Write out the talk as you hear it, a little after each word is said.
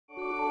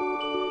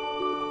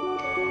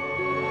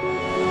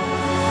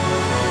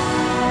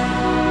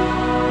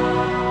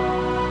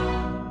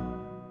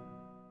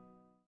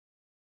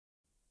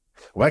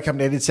Welcome,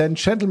 ladies and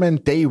gentlemen.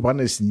 Day one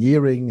is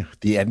nearing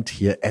the end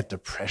here at the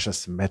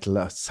Precious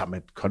Metal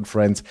Summit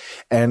Conference.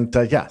 And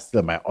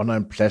still my honor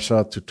and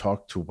pleasure to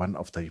talk to one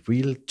of the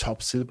real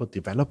top silver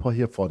developer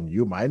here for a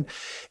new mine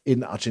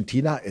in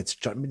Argentina. It's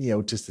John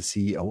Miniotis, the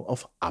CEO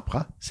of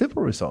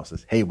AbraSilver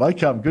Resources. Hey,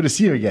 welcome. Good to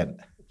see you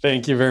again.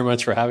 Thank you very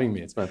much for having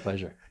me. It's my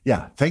pleasure.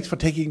 Yeah, thanks for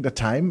taking the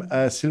time.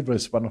 Silver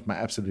is one of my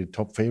absolutely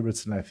top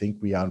favorites, and I think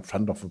we are in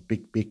front of a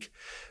big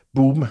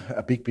boom,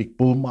 a big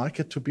bull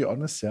market, to be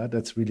honest. Yeah,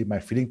 that's really my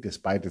feeling,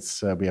 despite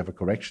we have a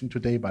correction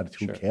today, but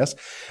who cares?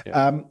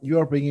 Yeah. You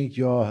are bringing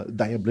your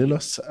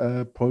Diabillos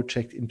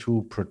project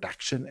into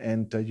production,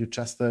 and you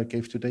just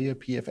gave today a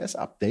PFS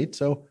update.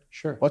 So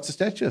what's the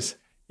status?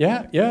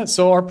 Yeah.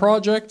 So our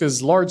project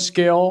is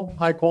large-scale,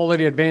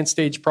 high-quality, advanced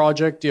stage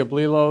project,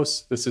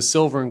 Diabillos. This is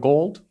silver and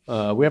gold.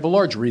 We have a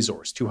large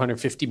resource,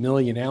 250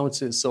 million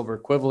ounces, silver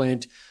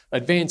equivalent,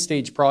 advanced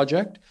stage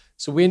project.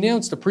 So we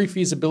announced a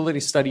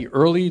pre-feasibility study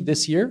early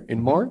this year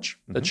in March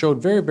that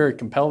showed very, very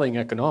compelling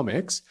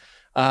economics.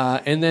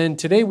 And then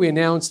today we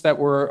announced that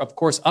we're, of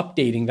course,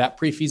 updating that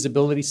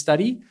pre-feasibility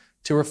study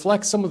to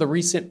reflect some of the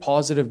recent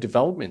positive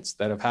developments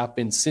that have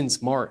happened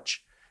since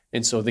March.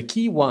 And so the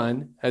key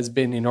one has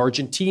been in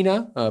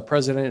Argentina.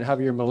 President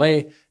Javier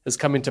Milei has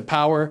come into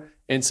power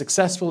and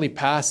successfully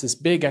passed this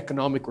big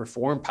economic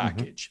reform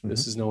package.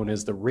 This is known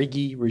as the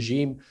RIGI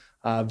regime.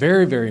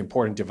 Very, very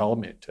important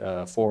development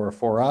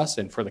for us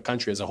and for the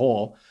country as a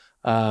whole.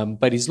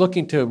 But he's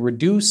looking to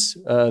reduce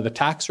the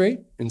tax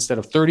rate. Instead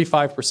of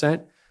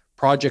 35%,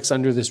 projects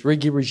under this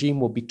RIGI regime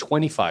will be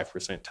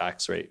 25%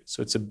 tax rate.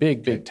 So it's a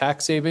big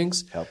tax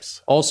savings.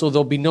 Helps. Also,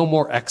 there'll be no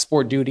more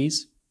export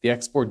duties. The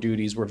export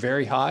duties were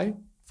very high.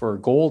 For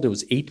gold, it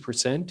was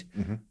 8%.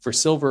 For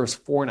silver, it was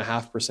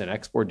 4.5%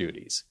 export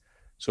duties.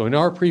 So in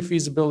our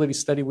pre-feasibility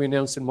study we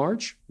announced in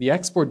March, the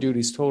export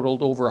duties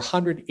totaled over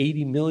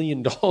 $180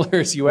 million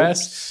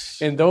US,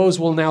 and those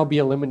will now be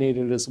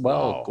eliminated as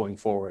well going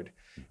forward.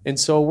 And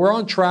so we're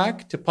on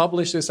track to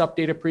publish this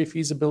updated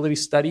pre-feasibility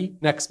study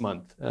next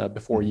month,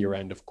 before year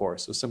end, of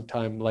course. So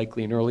sometime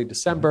likely in early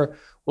December,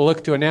 we'll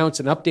look to announce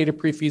an updated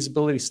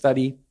pre-feasibility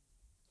study.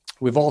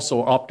 We've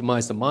also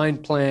optimized the mine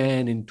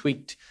plan and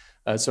tweaked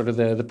sort of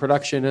the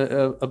production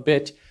a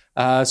bit.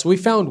 So we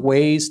found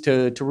ways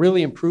to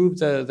really improve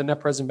the net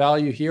present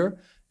value here.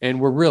 And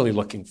we're really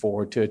looking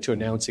forward to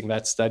announcing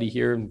that study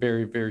here in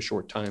very, very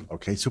short time.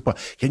 Okay, super.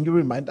 Can you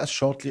remind us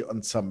shortly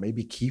on some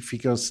maybe key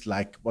figures,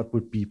 like what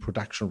would be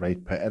production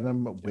rate per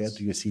annum? Where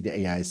do you see the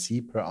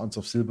AIC per ounce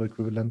of silver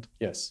equivalent?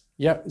 Yes.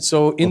 Yeah.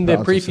 So in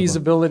the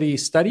pre-feasibility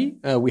study,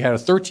 we had a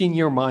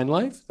 13-year mine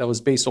life that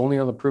was based only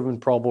on the proven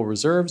probable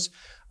reserves.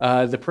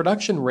 The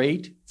production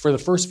rate for the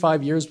first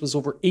 5 years was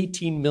over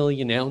 18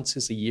 million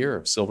ounces a year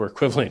of silver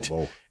equivalent.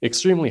 Whoa.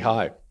 Extremely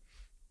high.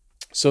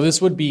 So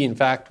this would be, in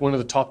fact, one of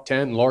the top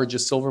 10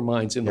 largest silver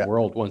mines in the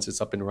world once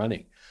it's up and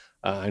running.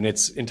 And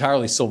it's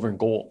entirely silver and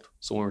gold.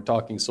 So when we're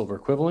talking silver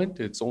equivalent,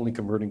 it's only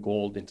converting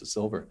gold into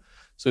silver.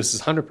 So this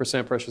is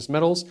 100% precious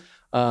metals.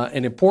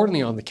 And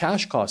importantly, on the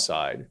cash cost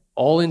side,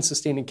 all-in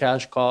sustaining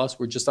cash costs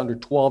were just under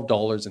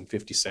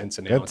 $12.50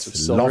 an ounce of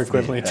silver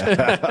equivalent.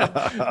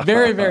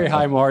 Very, very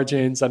high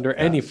margins under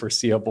any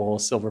foreseeable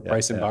silver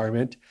price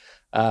environment.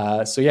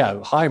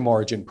 High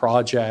margin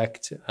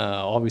project,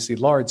 obviously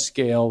large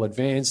scale,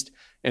 advanced.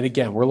 And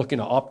again, we're looking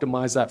to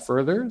optimize that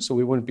further. So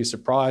we wouldn't be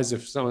surprised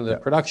if some of the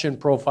production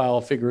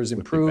profile figures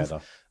improve.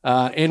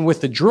 And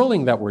with the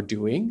drilling that we're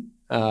doing,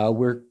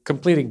 we're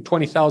completing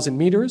 20,000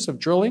 meters of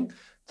drilling.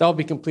 That'll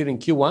be completed in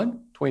Q1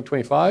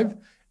 2025.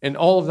 And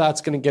all of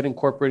that's going to get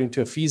incorporated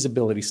into a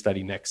feasibility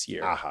study next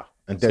year.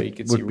 And so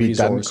that would be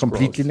done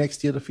completely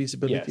next year, the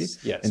feasibility?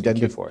 Yes. And then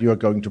you are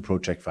going to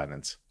project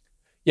finance?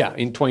 Yeah,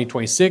 in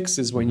 2026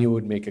 is when you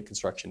would make a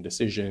construction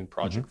decision,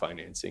 project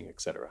financing,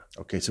 et cetera.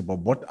 Okay, so but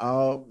what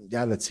are,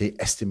 let's say,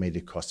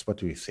 estimated costs? What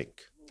do you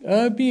think?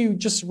 It'd be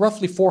just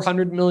roughly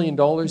 $400 million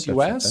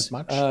US. That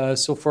much?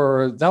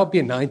 That would be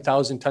a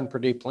 9,000 ton per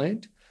day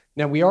plant.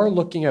 Now, we are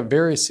looking at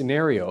various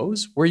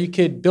scenarios where you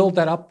could build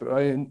that up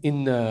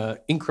in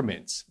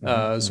increments.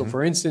 So,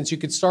 for instance, you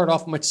could start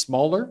off much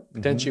smaller,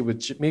 potentially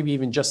with maybe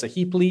even just a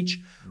heap leach,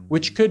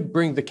 which could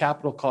bring the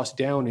capital cost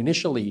down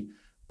initially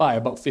by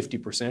about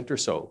 50% or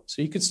so.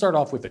 So you could start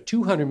off with a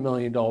 $200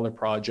 million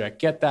project,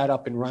 get that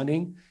up and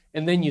running,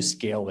 and then you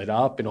scale it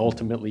up, and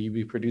ultimately you'll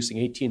be producing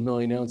 18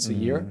 million ounces a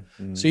year.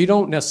 So you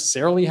don't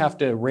necessarily have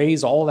to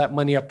raise all that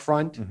money up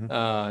front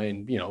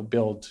and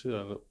build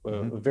a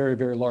very,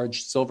 very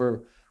large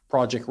silver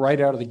project right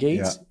out of the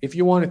gates. If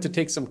you wanted to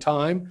take some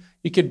time,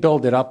 you could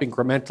build it up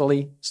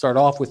incrementally, start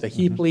off with a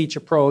heap leach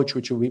approach,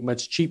 which will be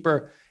much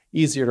cheaper,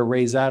 easier to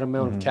raise that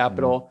amount of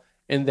capital.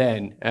 And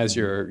then as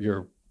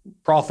you're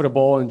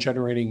profitable and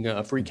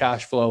generating free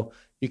cash flow,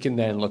 you can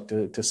then look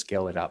to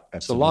scale it up.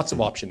 Absolutely. So lots of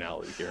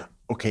optionality here.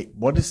 Okay,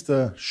 what is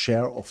the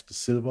share of the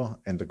silver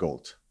and the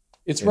gold?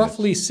 It's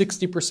roughly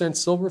 60%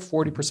 silver,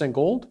 40%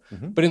 gold.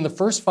 But in the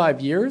first 5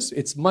 years,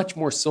 it's much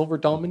more silver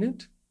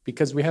dominant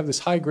because we have this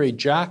high-grade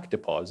Jack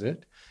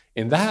deposit.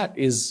 And that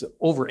is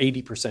over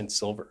 80%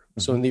 silver.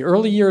 So in the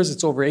early years,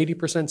 it's over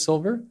 80%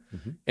 silver.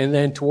 And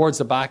then towards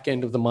the back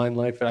end of the mine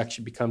life, it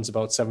actually becomes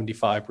about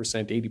 75%,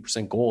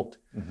 80% gold.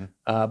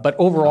 But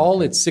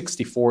overall, it's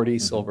 60-40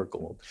 silver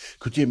gold.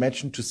 Could you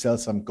imagine to sell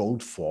some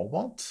gold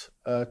forward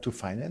to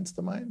finance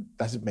the mine?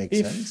 Does it make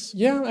sense?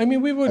 Yeah, I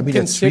mean, we would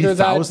consider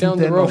that down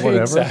the road.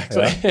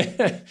 Exactly.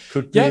 Yeah.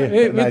 Could be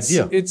an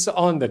idea. It's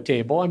on the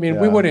table. I mean,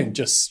 we wouldn't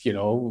just,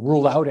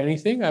 rule out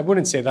anything. I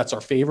wouldn't say that's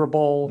our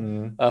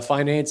favorable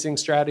financing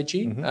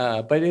strategy,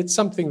 but it's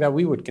something that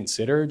we would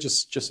consider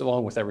just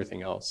along with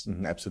everything else.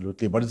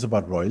 Absolutely. What is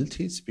about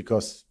royalties?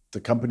 Because the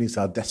companies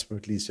are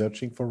desperately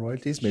searching for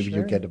royalties. Maybe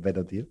you get a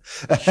better deal.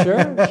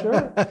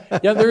 Sure.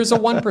 Yeah, there's a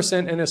 1%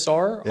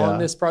 NSR on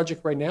this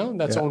project right now.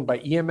 That's owned by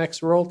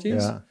EMX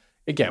Royalties.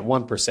 Again,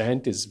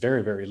 1% is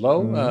very, very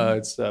low.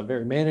 It's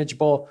very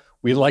manageable.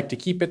 We like to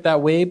keep it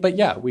that way. But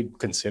yeah, we'd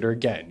consider,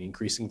 again,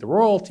 increasing the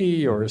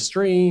royalty or a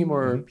stream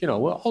or,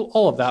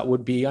 all of that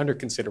would be under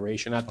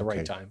consideration at the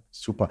right time.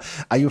 Super.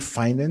 Are you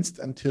financed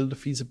until the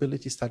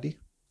feasibility study?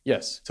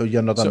 Yes. So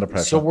you're not under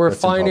pressure. So we're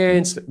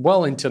financed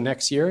well into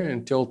next year,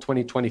 until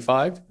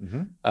 2025.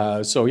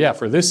 So yeah,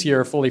 for this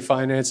year, fully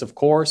financed, of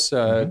course,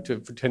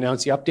 to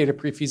announce the updated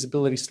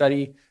pre-feasibility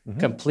study,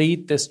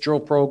 complete this drill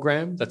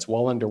program that's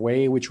well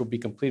underway, which will be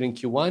complete in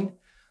Q1.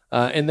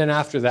 And then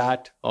after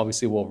that,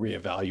 obviously, we'll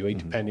reevaluate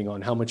depending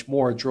on how much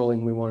more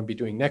drilling we want to be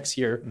doing next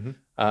year.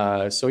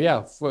 So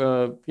yeah,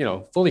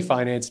 fully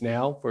financed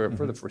now for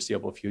the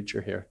foreseeable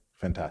future here.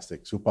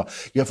 Fantastic. Super.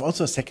 You have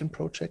also a second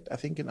project, I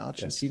think, in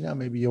Argentina. Yes.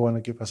 Maybe you want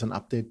to give us an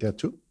update there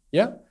too?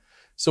 Yeah.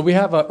 So we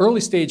have an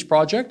early stage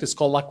project. It's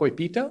called La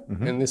Cuepita,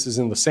 and this is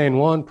in the San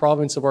Juan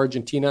province of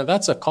Argentina.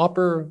 That's a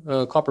copper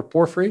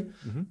porphyry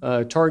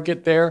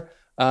target there.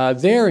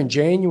 There in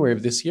January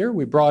of this year,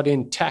 we brought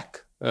in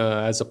Teck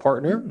as a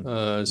partner.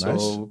 Nice.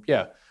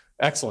 Yeah,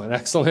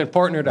 excellent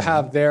partner to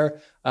have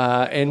there.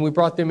 And we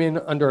brought them in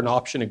under an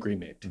option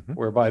agreement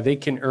whereby they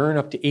can earn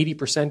up to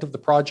 80% of the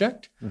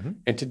project.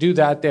 And to do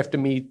that, they have to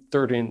meet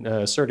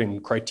certain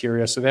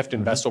criteria. So they have to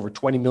invest over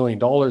 $20 million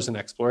in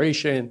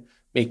exploration,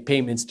 make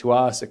payments to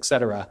us, et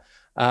cetera.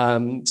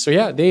 So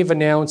yeah, they've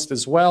announced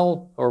as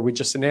well, or we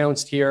just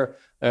announced here,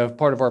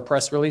 part of our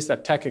press release,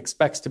 that Teck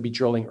expects to be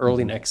drilling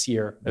early next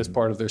year as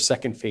part of their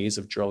second phase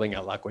of drilling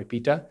at La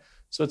Cuepita.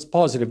 So it's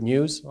positive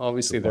news.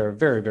 Obviously, they're a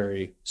very,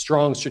 very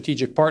strong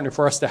strategic partner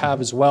for us to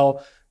have as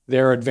well.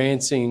 They're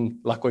advancing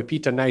La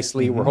Cuepita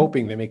nicely. We're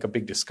hoping they make a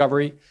big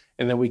discovery,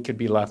 and then we could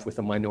be left with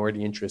a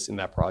minority interest in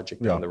that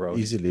project down the road.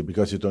 Easily,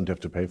 because you don't have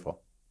to pay for.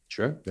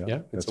 Sure.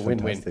 Yeah, it's a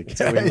win-win.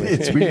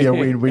 It's really a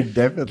win-win,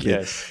 definitely.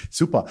 Yes.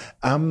 Super.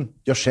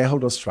 Your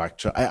shareholder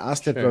structure. I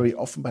ask that very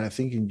often, but I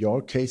think in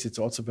your case, it's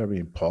also very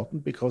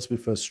important because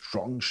with a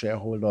strong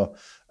shareholder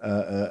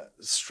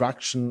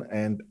structure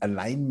and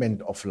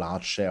alignment of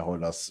large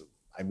shareholders,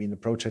 I mean, a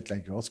project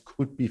like yours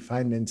could be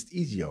financed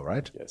easier,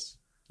 right? Yes.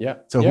 Yeah.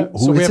 So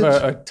who we have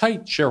a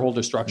tight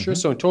shareholder structure.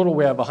 So in total,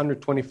 we have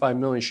 125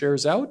 million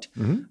shares out.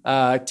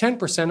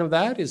 10% of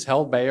that is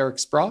held by Eric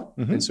Sprott.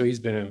 And so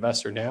he's been an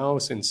investor now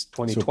since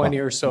 2020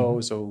 or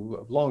so.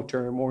 So a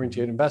long-term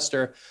oriented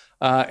investor.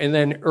 And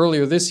then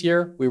earlier this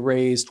year, we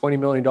raised $20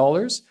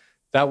 million.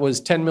 That was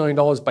 $10 million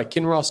by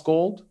Kinross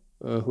Gold,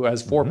 who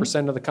has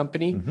 4% of the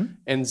company.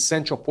 And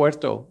Central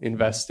Puerto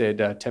invested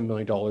 $10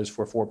 million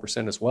for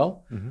 4% as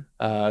well.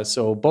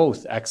 So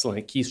both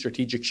excellent key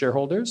strategic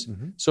shareholders.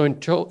 So in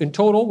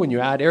total, when you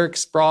add Eric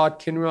Sprott,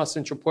 Kinross,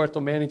 Central Puerto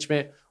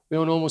Management, we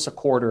own almost a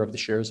quarter of the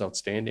shares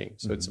outstanding.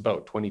 So it's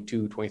about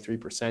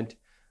 23%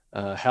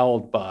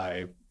 held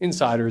by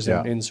insiders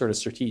and sort of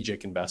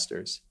strategic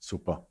investors.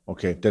 Super.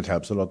 Okay, that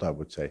helps a lot, I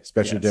would say,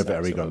 especially if they have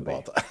Eric on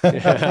board.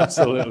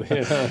 Absolutely.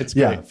 It's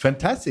great.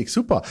 Fantastic.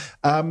 Super.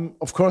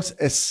 Of course,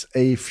 as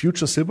a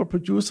future silver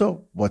producer,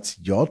 what's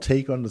your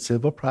take on the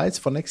silver price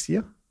for next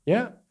year?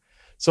 Yeah.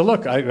 So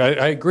look, I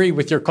agree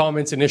with your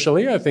comments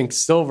initially. I think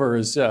silver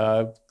is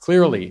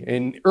clearly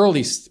in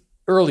early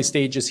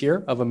stages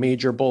here of a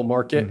major bull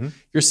market.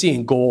 You're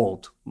seeing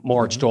gold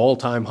march to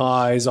all-time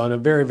highs on a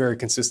very, very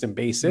consistent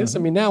basis. I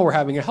mean, now we're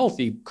having a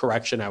healthy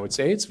correction, I would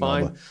say. It's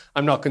fine.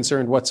 I'm not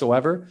concerned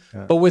whatsoever.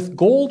 But with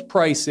gold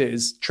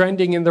prices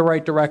trending in the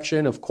right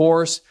direction, of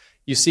course,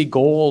 you see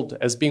gold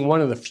as being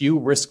one of the few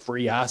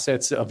risk-free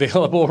assets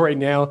available right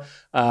now.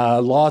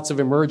 Lots of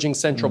emerging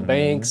central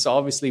banks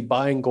obviously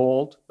buying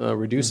gold,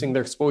 reducing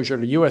their exposure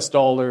to US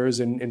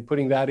dollars and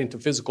putting that into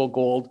physical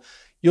gold.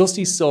 You'll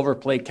see silver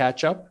play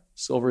catch up.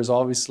 Silver is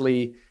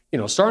obviously,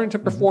 starting to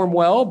perform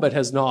well, but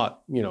has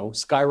not,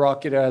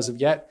 skyrocketed as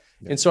of yet.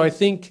 And so I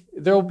think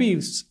there'll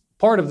be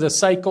part of the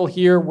cycle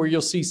here where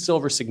you'll see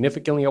silver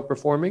significantly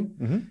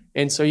outperforming.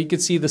 And so you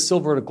could see the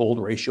silver to gold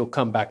ratio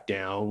come back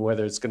down,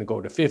 whether it's going to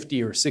go to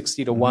 50 or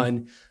 60 to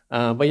 1.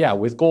 But yeah,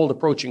 with gold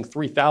approaching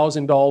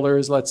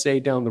 $3,000, let's say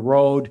down the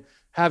road,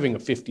 having a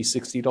 $50,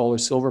 $60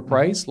 silver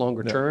price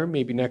longer term,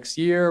 maybe next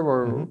year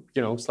or,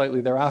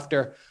 slightly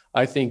thereafter,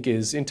 I think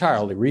is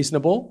entirely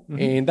reasonable.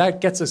 And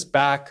that gets us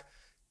back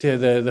to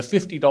the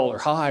 $50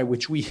 high,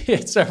 which we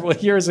hit several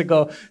years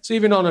ago. So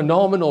even on a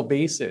nominal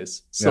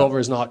basis, silver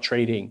is not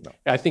trading. No.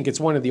 I think it's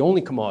one of the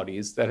only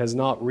commodities that has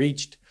not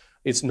reached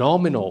its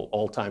nominal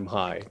all-time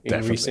high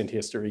in recent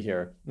history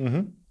here.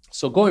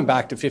 So going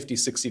back to $50,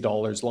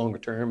 $60 longer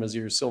term as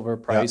your silver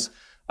price,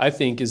 I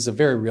think is a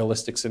very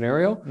realistic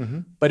scenario.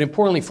 But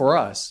importantly for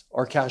us,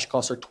 our cash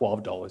costs are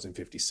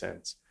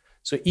 $12.50.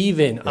 So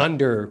even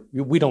under,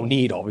 we don't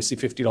need obviously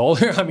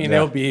 $50. I mean,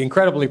 it'll be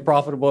incredibly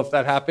profitable if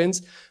that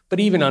happens. But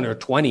even under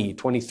 $20,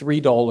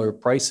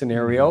 $23 price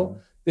scenario,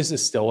 this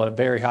is still a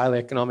very highly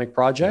economic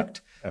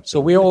project. So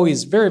we're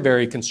always very,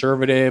 very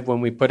conservative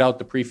when we put out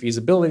the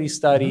pre-feasibility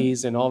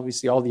studies and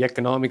obviously all the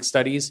economic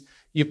studies.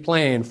 You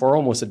plan for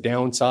almost a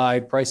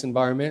downside price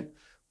environment.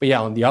 But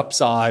yeah, on the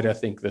upside, I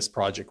think this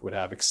project would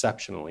have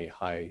exceptionally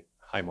high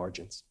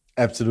margins.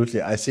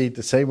 Absolutely. I see it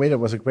the same way. That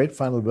was a great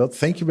final word.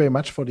 Thank you very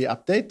much for the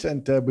update.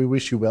 And we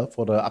wish you well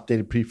for the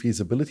updated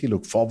pre-feasibility.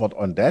 Look forward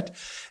on that.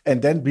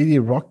 And then really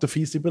rock the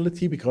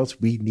feasibility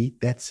because we need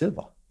that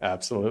silver.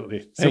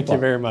 Absolutely. Thank you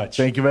very much.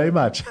 Thank you very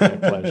much. My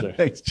pleasure.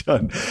 Thanks,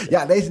 John.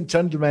 Yeah, ladies and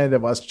gentlemen,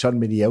 that was John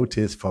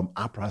Miniotis from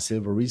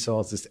AbraSilver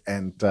Resources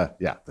and the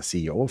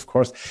CEO, of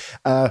course.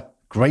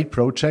 Great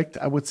project,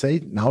 I would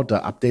say. Now the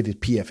updated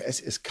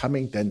PFS is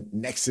coming. Then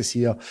next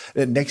year,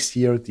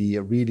 the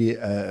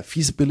really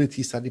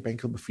feasibility study,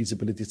 bankable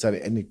feasibility study,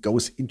 and it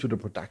goes into the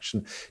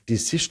production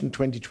decision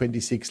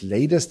 2026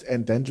 latest.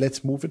 And then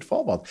let's move it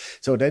forward.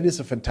 So that is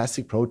a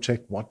fantastic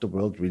project, what the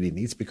world really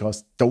needs,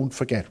 because don't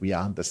forget, we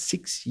are on the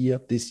 6th year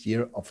this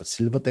year of a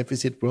silver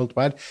deficit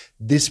worldwide.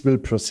 This will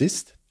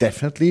persist.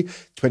 Definitely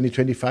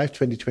 2025,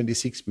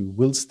 2026, we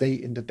will stay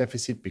in the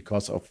deficit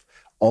because of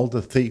all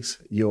the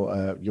things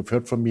you've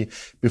heard from me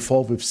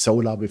before with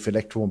solar, with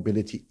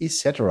electromobility,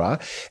 etc.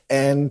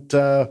 And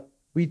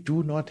we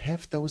do not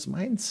have those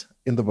mines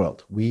in the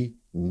world. We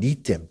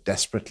need them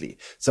desperately.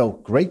 So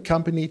great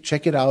company.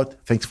 Check it out.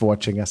 Thanks for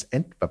watching us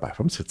and bye-bye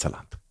from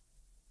Switzerland.